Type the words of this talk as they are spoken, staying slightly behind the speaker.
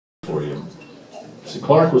See,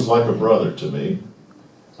 Clark was like a brother to me.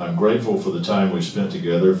 I'm grateful for the time we spent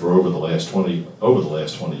together for over the last 20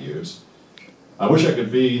 years. I wish I could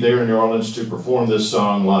be there in New Orleans to perform this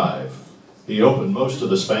song live. He opened most of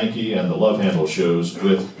the Spanky and the Love Handle shows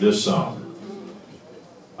with this song.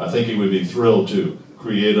 I think he would be thrilled to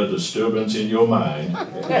create a disturbance in your mind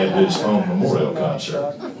at his home memorial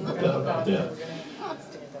concert. No doubt about that.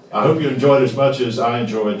 I hope you enjoyed as much as I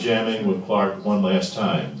enjoyed jamming with Clark one last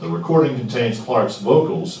time. The recording contains Clark's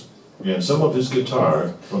vocals and some of his guitar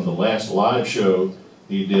from the last live show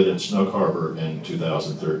he did at Snook Harbor in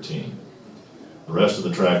 2013. The rest of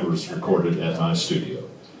the track was recorded at my studio.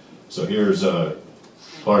 So here's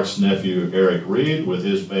Clark's nephew Eric Reed with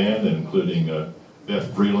his band, including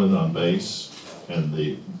Beth Vreeland on bass, and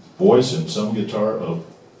the voice and some guitar of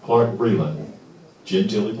Clark Vreeland,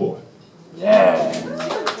 Gentilly Boy. Yeah!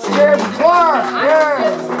 Scared Clark!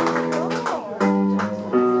 Yeah!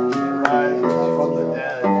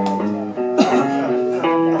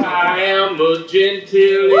 I am a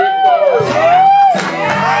Gentilly boy.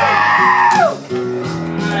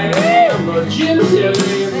 I am a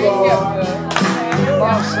Gentilly boy.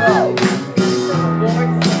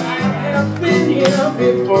 I have been here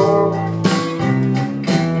before.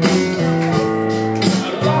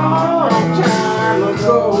 A long time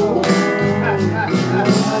ago.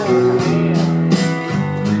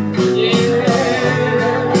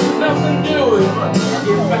 Yeah, nothing doing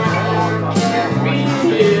if I can't be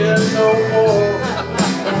here no more.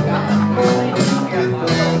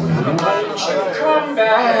 Won't you come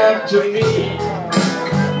back to me?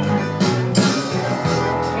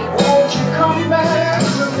 Won't you come back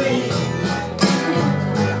to me?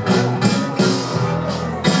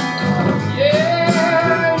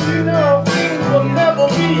 Yeah, you know things will never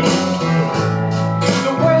be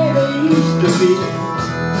the way they used to be.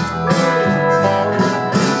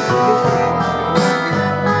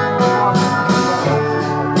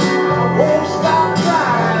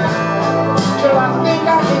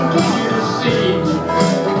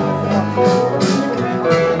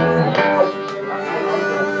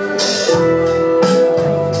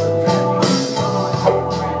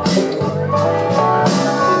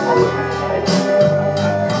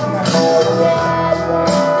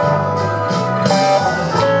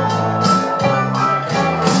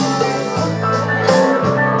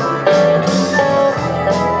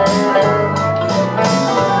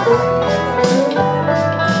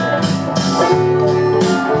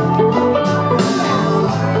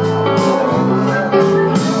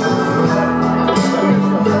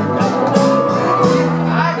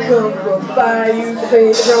 Bayou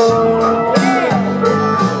St. John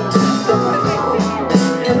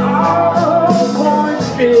and all points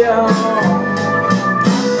beyond.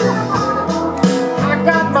 I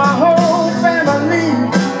got my whole family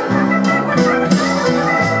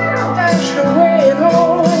dashed away and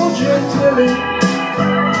old Gentilly.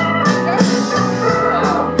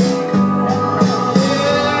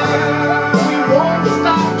 We won't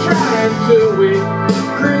stop trying till we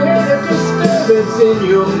create a disturbance in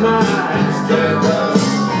your mind.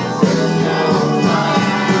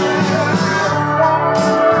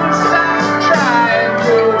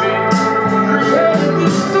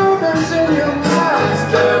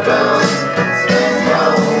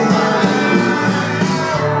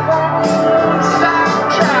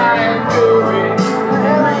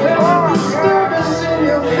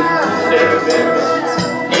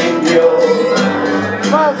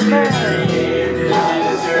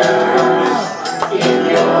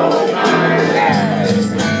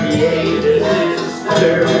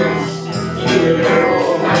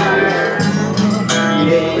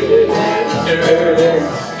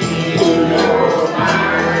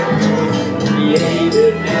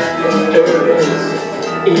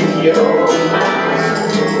 In your mind,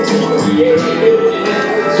 yeah, in your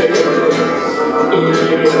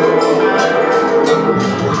mind.